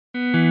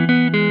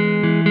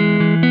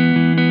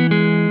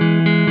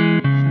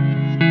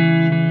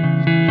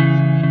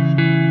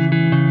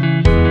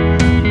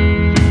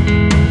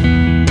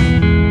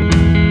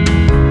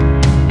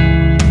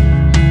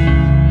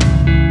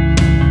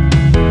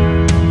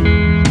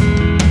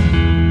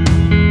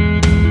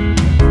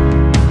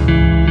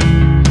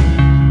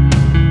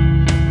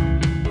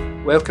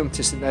Welcome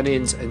to St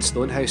Ninians in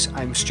Stonehouse.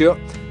 I'm Stuart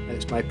and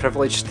it's my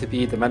privilege to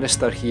be the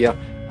minister here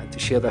and to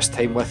share this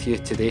time with you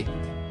today.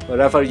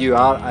 Wherever you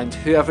are and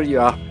whoever you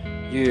are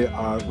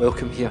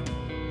welcome here.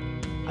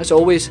 As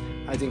always,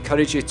 I'd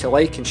encourage you to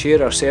like and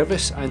share our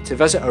service and to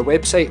visit our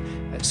website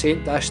at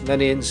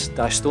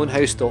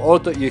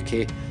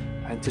st-ninians-stonehouse.org.uk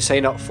and to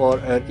sign up for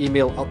our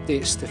email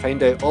updates to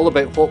find out all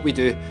about what we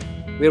do,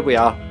 where we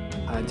are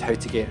and how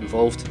to get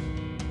involved.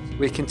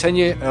 We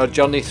continue our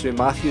journey through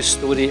Matthew's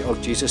story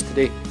of Jesus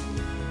today.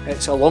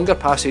 It's a longer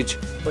passage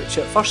which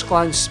at first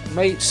glance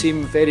might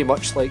seem very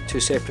much like two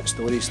separate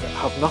stories that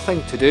have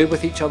nothing to do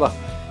with each other.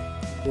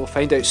 We'll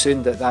find out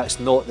soon that that's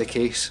not the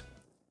case.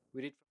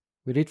 We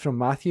read from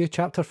Matthew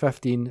chapter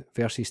 15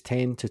 verses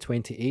 10 to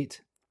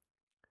 28.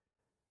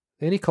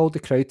 Then he called the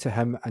crowd to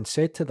him and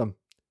said to them,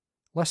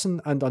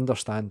 "Listen and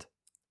understand.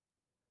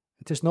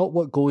 It is not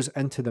what goes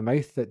into the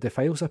mouth that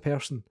defiles a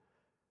person,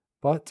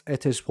 but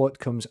it is what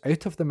comes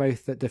out of the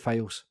mouth that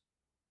defiles."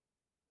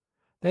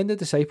 Then the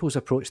disciples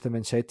approached him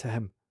and said to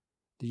him,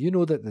 "Do you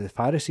know that the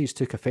Pharisees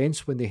took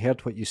offence when they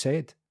heard what you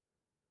said?"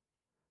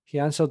 He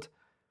answered,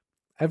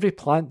 "Every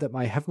plant that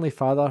my heavenly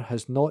Father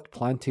has not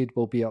planted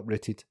will be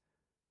uprooted.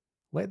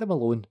 Let them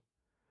alone.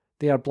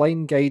 They are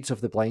blind guides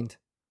of the blind.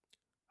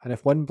 And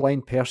if one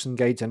blind person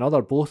guides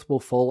another, both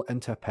will fall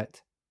into a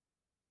pit."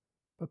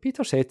 But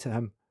Peter said to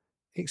him,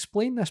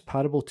 "Explain this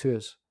parable to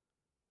us."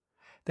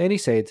 Then he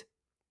said,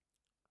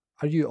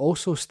 "Are you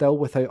also still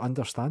without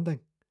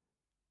understanding?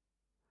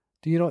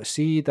 Do you not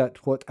see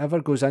that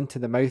whatever goes into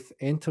the mouth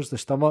enters the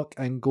stomach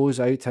and goes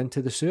out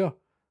into the sewer?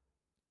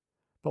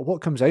 But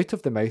what comes out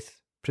of the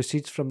mouth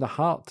proceeds from the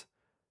heart,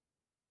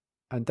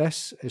 and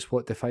this is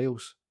what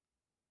defiles.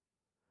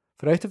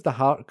 For out of the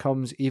heart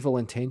comes evil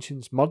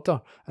intentions,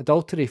 murder,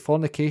 adultery,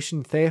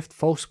 fornication, theft,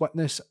 false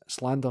witness,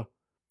 slander.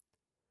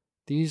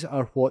 These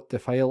are what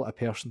defile a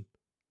person.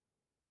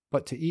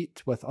 But to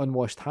eat with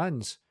unwashed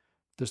hands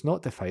does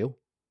not defile."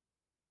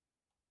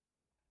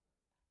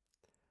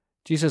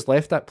 Jesus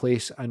left that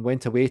place and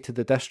went away to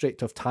the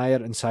district of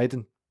Tyre and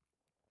Sidon.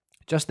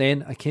 Just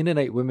then, a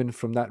Canaanite woman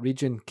from that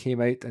region came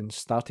out and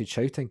started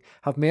shouting,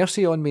 "Have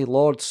mercy on me,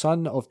 Lord,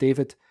 Son of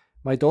David.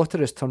 My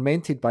daughter is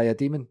tormented by a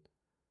demon."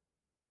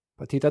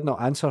 But he did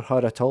not answer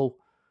her at all.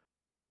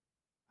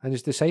 And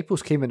his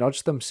disciples came and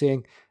urged him,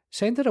 saying,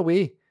 "Send her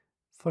away,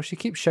 for she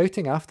keeps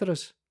shouting after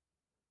us."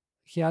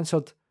 He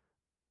answered,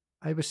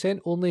 "I was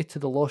sent only to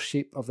the lost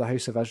sheep of the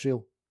house of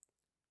Israel."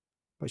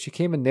 But she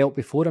came and knelt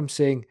before him,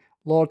 saying,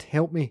 "Lord,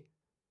 help me."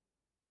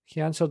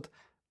 He answered,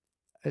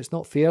 "It's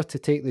not fair to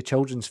take the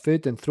children's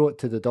food and throw it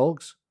to the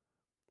dogs."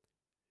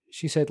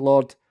 She said,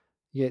 "Lord,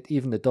 yet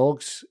even the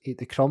dogs eat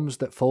the crumbs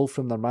that fall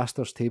from their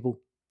master's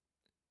table."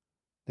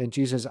 Then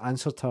Jesus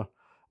answered her,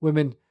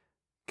 "Woman,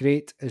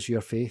 great is your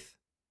faith.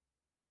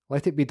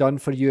 Let it be done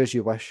for you as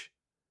you wish."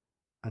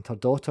 And her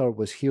daughter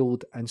was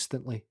healed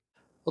instantly.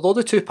 Although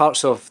the two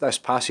parts of this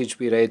passage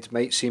we read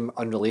might seem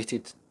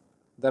unrelated,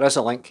 there is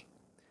a link.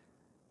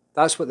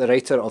 That's what the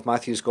writer of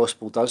Matthew's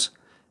Gospel does.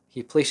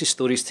 He places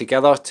stories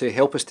together to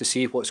help us to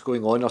see what's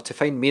going on or to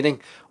find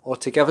meaning or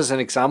to give us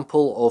an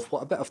example of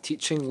what a bit of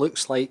teaching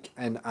looks like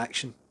in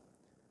action.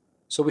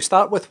 So we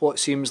start with what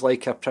seems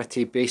like a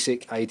pretty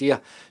basic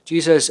idea.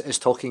 Jesus is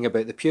talking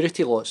about the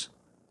purity laws.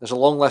 There's a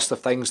long list of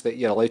things that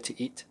you're allowed to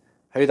eat,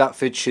 how that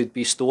food should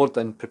be stored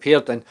and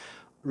prepared, and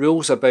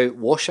rules about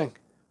washing.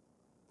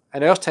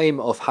 In our time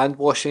of hand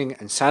washing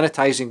and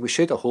sanitising, we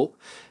should, I hope,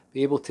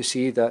 be able to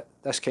see that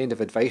this kind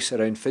of advice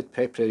around food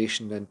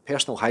preparation and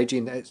personal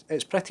hygiene,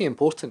 it's pretty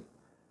important.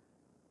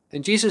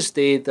 In Jesus'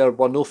 day, there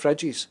were no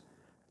fridges,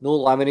 no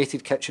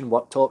laminated kitchen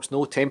worktops,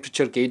 no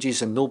temperature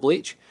gauges and no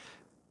bleach.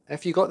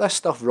 If you got this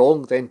stuff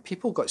wrong, then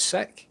people got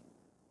sick.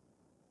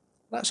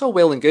 That's all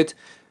well and good,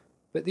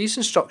 but these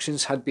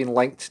instructions had been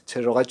linked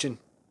to religion.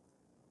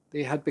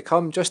 They had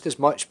become just as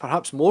much,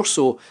 perhaps more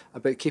so,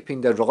 about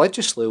keeping the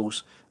religious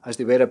rules as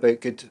they were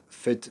about good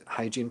food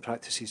hygiene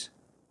practices.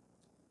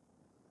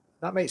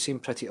 That might seem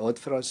pretty odd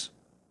for us.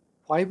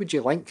 Why would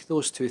you link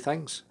those two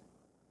things?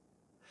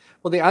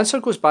 Well, the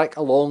answer goes back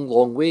a long,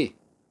 long way.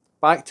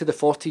 Back to the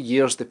 40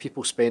 years the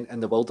people spent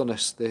in the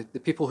wilderness. The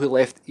people who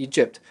left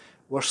Egypt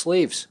were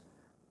slaves.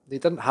 They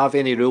didn't have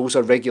any rules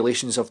or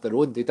regulations of their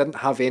own. They didn't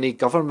have any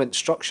government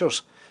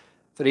structures.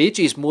 For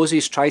ages,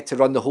 Moses tried to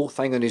run the whole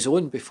thing on his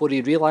own before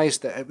he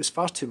realised that it was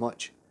far too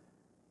much.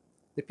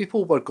 The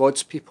people were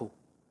God's people.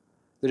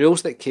 The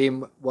rules that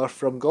came were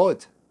from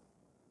God.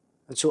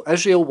 And so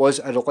Israel was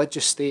a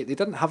religious state. They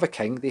didn't have a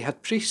king, they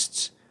had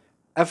priests.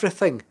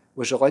 Everything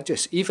was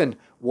religious, even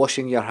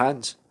washing your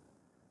hands.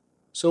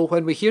 So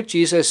when we hear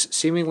Jesus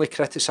seemingly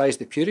criticise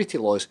the purity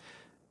laws,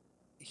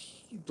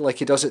 like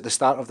he does at the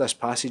start of this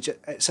passage,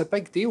 it's a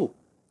big deal.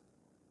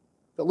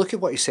 But look at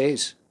what he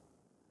says.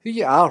 Who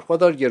you are,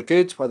 whether you're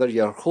good, whether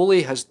you're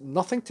holy, has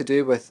nothing to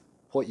do with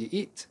what you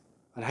eat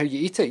and how you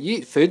eat it. You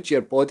eat food,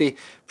 your body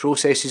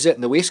processes it,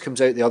 and the waste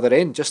comes out the other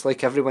end, just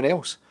like everyone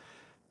else.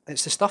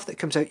 It's the stuff that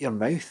comes out your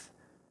mouth,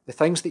 the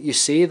things that you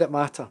say that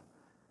matter.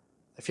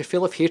 If you're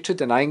full of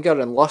hatred and anger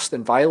and lust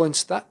and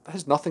violence, that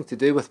has nothing to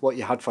do with what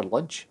you had for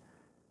lunch.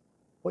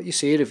 What you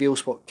say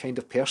reveals what kind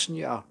of person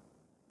you are,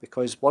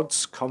 because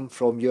words come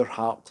from your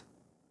heart.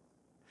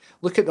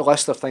 Look at the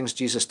list of things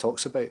Jesus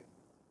talks about.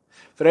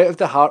 For out of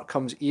the heart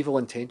comes evil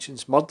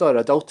intentions, murder,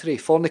 adultery,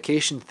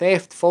 fornication,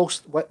 theft,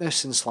 false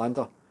witness, and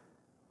slander.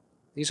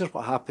 These are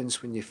what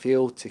happens when you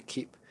fail to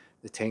keep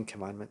the 10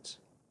 Commandments.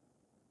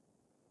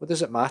 What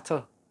does it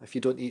matter if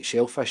you don't eat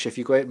shellfish, if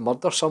you go out and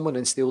murder someone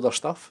and steal their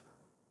stuff?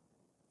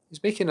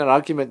 He's making an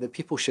argument that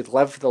people should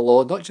live the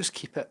law, not just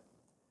keep it.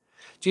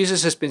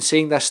 Jesus has been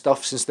saying this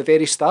stuff since the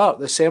very start.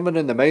 The Sermon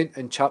on the Mount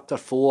in chapter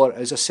 4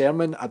 is a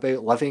sermon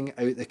about living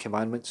out the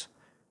commandments,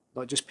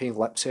 not just paying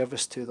lip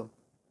service to them.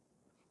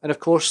 And of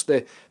course,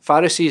 the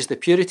Pharisees, the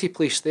purity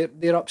police,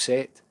 they're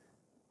upset.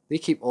 They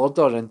keep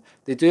order and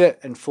they do it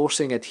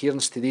enforcing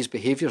adherence to these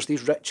behaviours,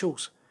 these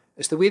rituals.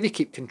 It's the way they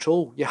keep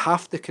control. You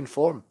have to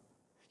conform.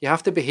 You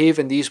have to behave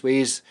in these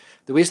ways,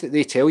 the ways that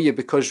they tell you,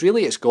 because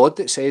really it's God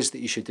that says that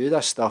you should do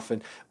this stuff,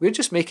 and we're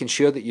just making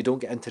sure that you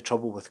don't get into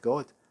trouble with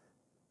God.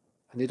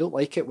 And they don't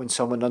like it when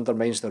someone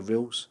undermines their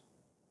rules,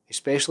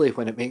 especially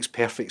when it makes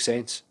perfect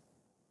sense.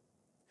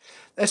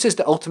 This is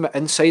the ultimate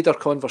insider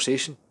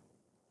conversation.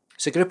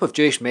 It's a group of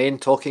Jewish men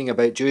talking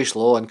about Jewish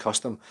law and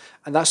custom,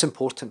 and that's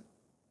important,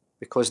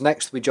 because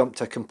next we jump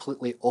to a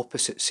completely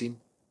opposite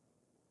scene.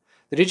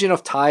 The region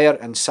of Tyre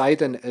and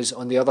Sidon is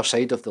on the other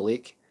side of the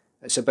lake.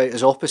 It's about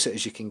as opposite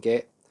as you can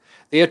get.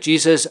 There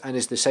Jesus and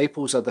his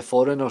disciples are the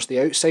foreigners, the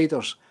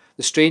outsiders,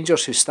 the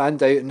strangers who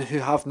stand out and who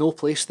have no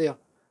place there.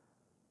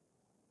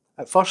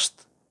 At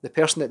first, the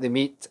person that they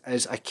meet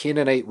is a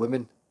Canaanite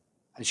woman,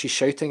 and she's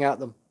shouting at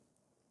them.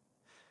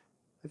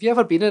 Have you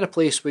ever been in a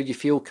place where you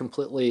feel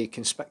completely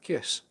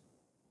conspicuous?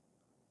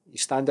 You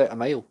stand out a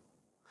mile.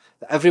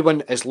 That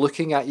everyone is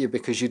looking at you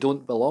because you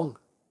don't belong,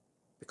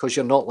 because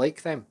you're not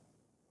like them.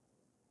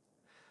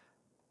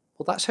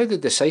 Well, that's how the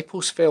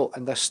disciples felt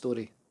in this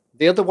story.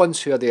 They're the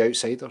ones who are the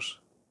outsiders.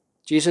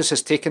 Jesus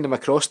has taken them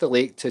across the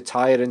lake to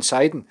Tyre and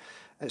Sidon.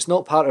 It's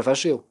not part of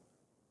Israel.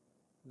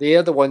 They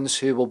are the ones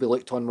who will be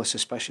looked on with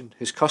suspicion,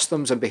 whose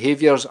customs and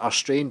behaviours are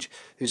strange,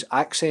 whose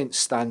accents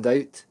stand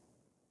out.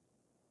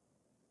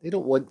 They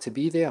don't want to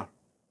be there.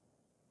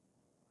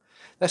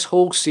 This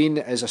whole scene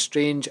is a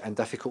strange and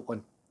difficult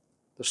one.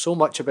 There's so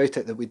much about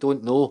it that we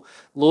don't know,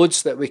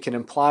 loads that we can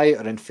imply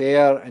or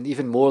infer, and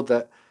even more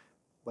that,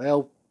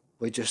 well,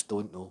 we just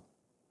don't know.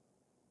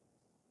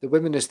 The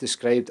woman is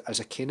described as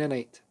a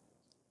Canaanite.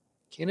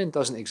 Canaan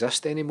doesn't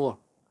exist anymore.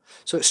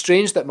 So it's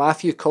strange that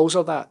Matthew calls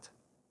her that.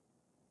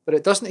 But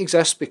it doesn't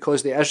exist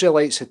because the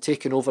Israelites had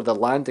taken over the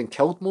land and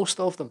killed most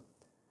of them.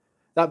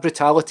 That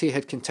brutality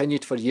had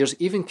continued for years.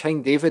 Even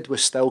King David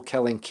was still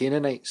killing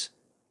Canaanites.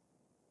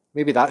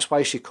 Maybe that's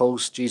why she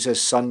calls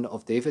Jesus son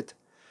of David.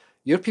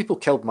 Your people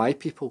killed my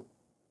people,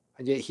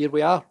 and yet here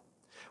we are,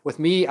 with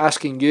me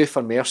asking you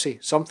for mercy,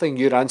 something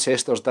your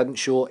ancestors didn't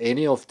show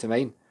any of to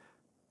mine.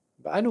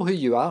 But I know who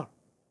you are.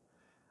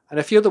 And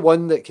if you're the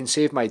one that can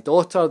save my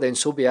daughter, then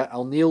so be it.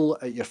 I'll kneel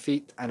at your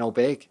feet and I'll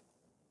beg.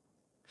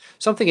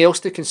 Something else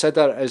to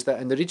consider is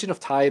that in the region of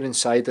Tyre and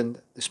Sidon,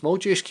 the small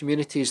Jewish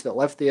communities that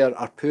live there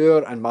are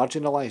poor and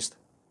marginalised.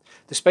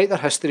 Despite their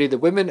history, the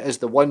woman is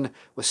the one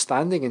with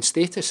standing and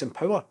status and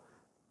power.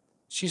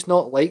 She's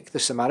not like the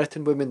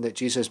Samaritan woman that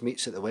Jesus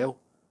meets at the well.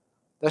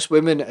 This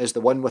woman is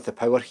the one with the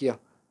power here.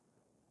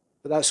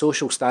 But that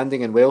social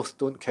standing and wealth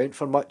don't count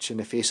for much in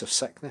the face of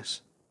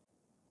sickness.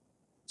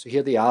 So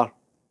here they are,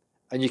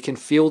 and you can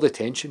feel the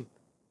tension.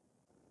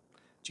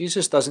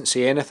 Jesus doesn't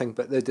say anything,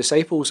 but the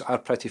disciples are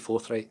pretty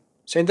forthright.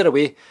 Send her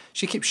away.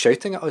 She keeps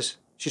shouting at us.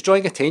 She's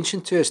drawing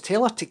attention to us.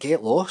 Tell her to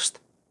get lost.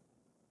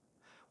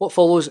 What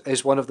follows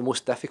is one of the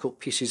most difficult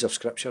pieces of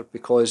scripture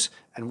because,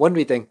 in one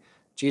reading,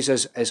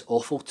 Jesus is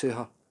awful to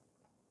her.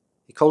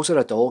 He calls her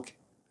a dog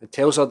and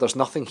tells her there's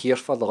nothing here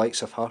for the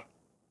likes of her.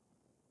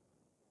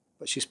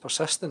 But she's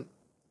persistent.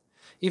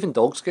 Even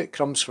dogs get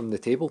crumbs from the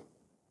table.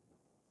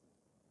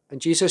 And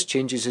Jesus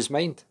changes his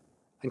mind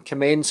and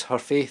commends her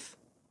faith.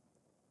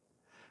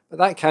 But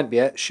that can't be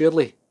it,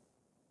 surely.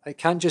 It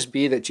can't just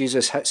be that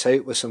Jesus hits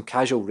out with some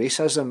casual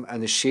racism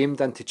and is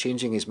shamed into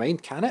changing his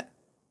mind, can it?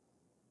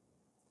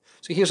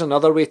 So here's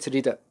another way to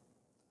read it.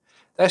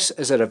 This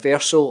is a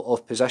reversal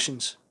of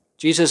positions.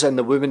 Jesus and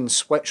the woman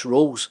switch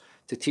roles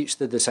to teach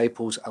the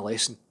disciples a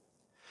lesson.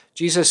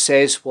 Jesus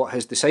says what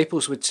his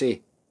disciples would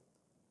say.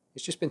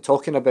 He's just been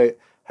talking about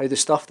how the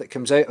stuff that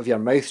comes out of your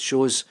mouth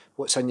shows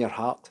what's in your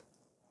heart.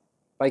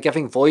 By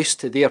giving voice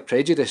to their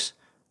prejudice,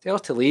 tell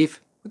her to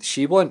leave. What does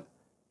she want?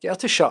 Get her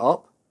to shut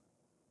up.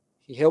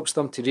 He helps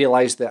them to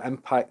realise the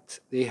impact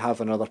they have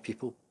on other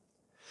people.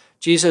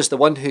 Jesus, the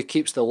one who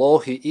keeps the law,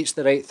 who eats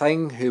the right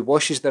thing, who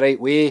washes the right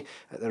way,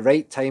 at the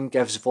right time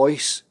gives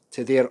voice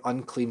to their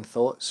unclean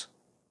thoughts.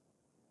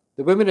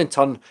 The woman in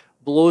turn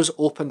blows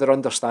open their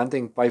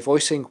understanding by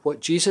voicing what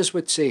Jesus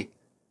would say.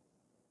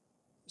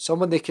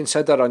 Someone they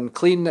consider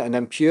unclean and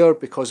impure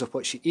because of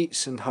what she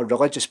eats and her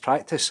religious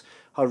practice,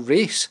 her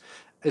race,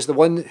 is the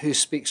one who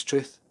speaks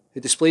truth, who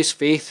displays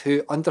faith,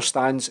 who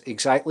understands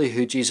exactly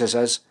who Jesus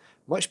is,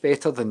 much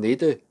better than they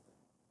do.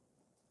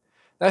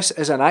 This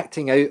is an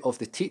acting out of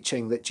the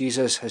teaching that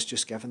Jesus has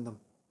just given them.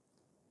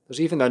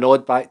 There's even a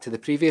nod back to the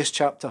previous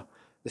chapter,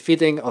 the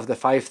feeding of the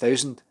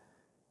 5,000,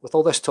 with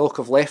all this talk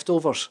of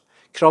leftovers,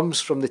 crumbs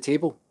from the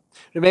table.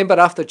 Remember,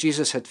 after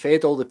Jesus had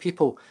fed all the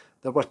people,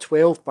 there were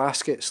 12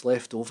 baskets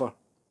left over,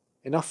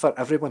 enough for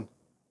everyone,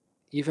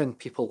 even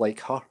people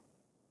like her.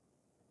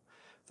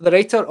 For the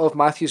writer of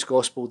Matthew's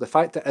Gospel, the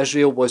fact that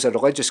Israel was a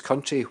religious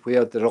country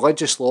where the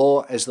religious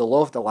law is the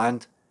law of the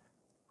land,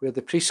 where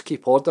the priests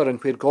keep order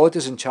and where God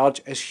is in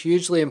charge, is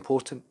hugely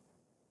important.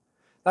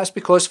 That's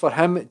because for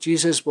him,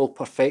 Jesus will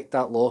perfect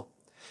that law.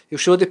 He'll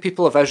show the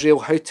people of Israel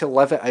how to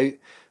live it out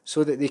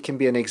so that they can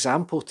be an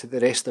example to the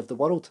rest of the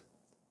world.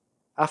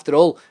 After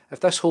all, if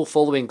this whole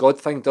following God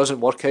thing doesn't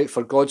work out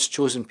for God's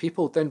chosen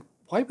people, then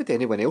why would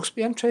anyone else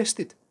be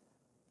interested?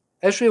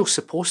 Israel's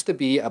supposed to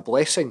be a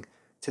blessing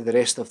to the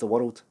rest of the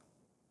world.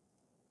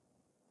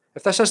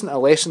 If this isn't a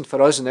lesson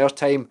for us in our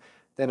time,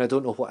 then I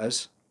don't know what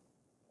is.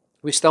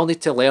 We still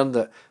need to learn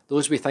that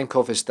those we think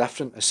of as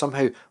different, as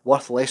somehow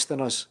worth less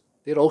than us,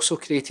 they're also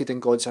created in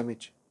God's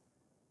image.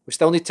 We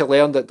still need to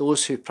learn that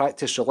those who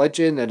practice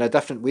religion in a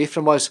different way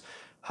from us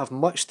have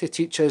much to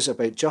teach us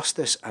about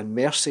justice and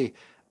mercy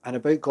and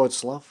about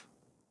God's love.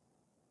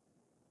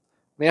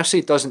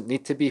 Mercy doesn't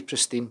need to be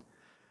pristine,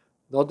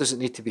 nor does it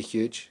need to be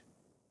huge.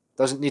 It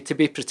doesn't need to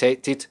be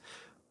protected,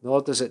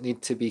 nor does it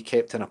need to be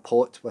kept in a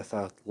pot with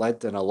a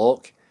lid and a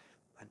lock,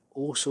 and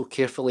also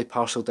carefully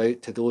parcelled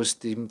out to those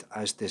deemed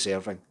as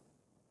deserving.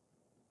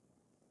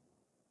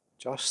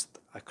 Just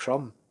a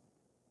crumb.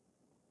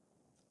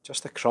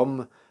 Just a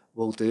crumb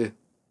will do.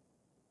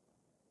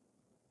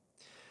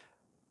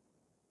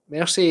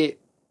 Mercy,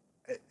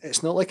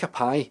 it's not like a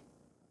pie,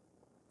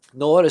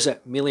 nor is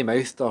it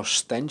mealy-mouthed or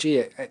stingy.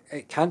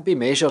 It can't be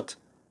measured,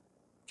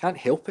 can't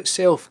help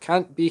itself,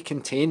 can't be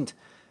contained.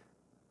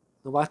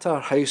 No matter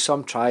how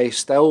some try,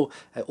 still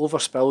it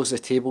overspills the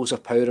tables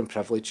of power and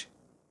privilege,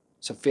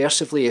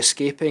 subversively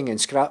escaping in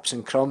scraps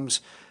and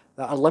crumbs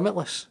that are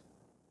limitless,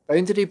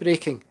 boundary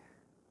breaking,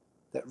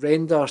 that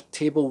render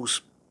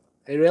tables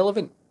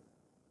irrelevant.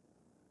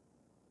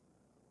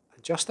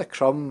 And just a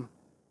crumb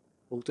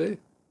will do.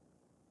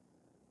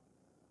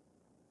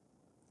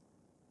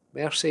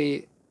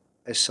 Mercy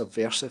is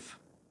subversive.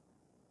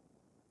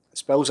 It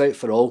spills out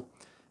for all,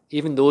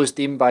 even those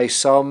deemed by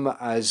some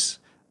as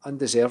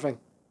undeserving,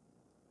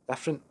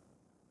 different,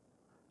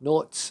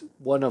 not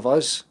one of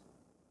us.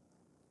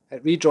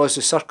 It redraws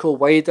the circle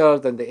wider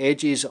than the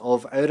edges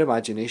of our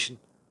imagination.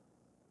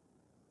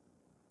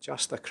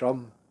 Just a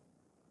crumb.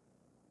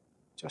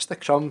 Just a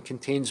crumb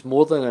contains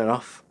more than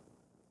enough,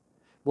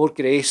 more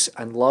grace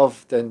and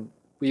love than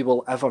we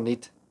will ever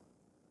need.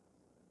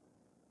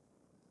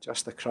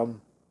 Just a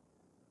crumb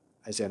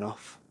is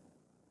enough.